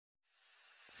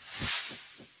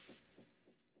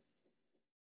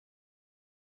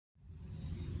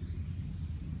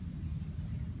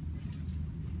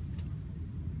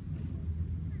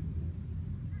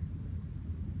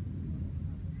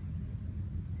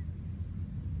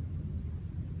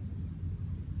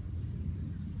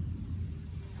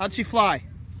How'd she fly?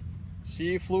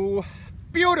 She flew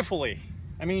beautifully.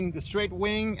 I mean, the straight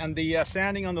wing and the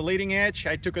sanding on the leading edge,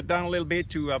 I took it down a little bit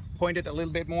to point it a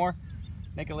little bit more,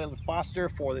 make it a little faster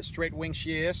for the straight wing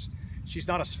she is. She's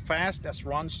not as fast as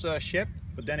Ron's ship,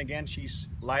 but then again, she's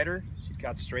lighter. She's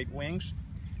got straight wings.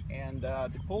 And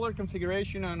the polar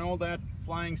configuration and all that,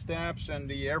 flying steps and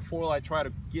the airfoil I try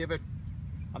to give it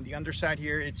on the underside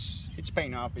here, it's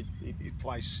paying off. It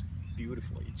flies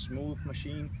beautifully. It's a smooth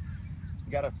machine.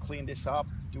 You gotta clean this up,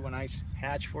 do a nice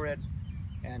hatch for it,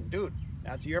 and dude,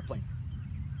 that's the airplane.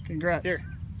 Congrats. Here,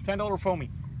 $10 Foamy,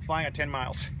 flying at 10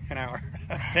 miles an hour,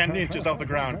 10 inches off the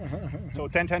ground. So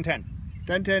 10, 10, 10.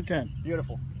 10, 10, 10.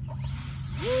 Beautiful.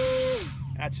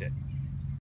 That's it.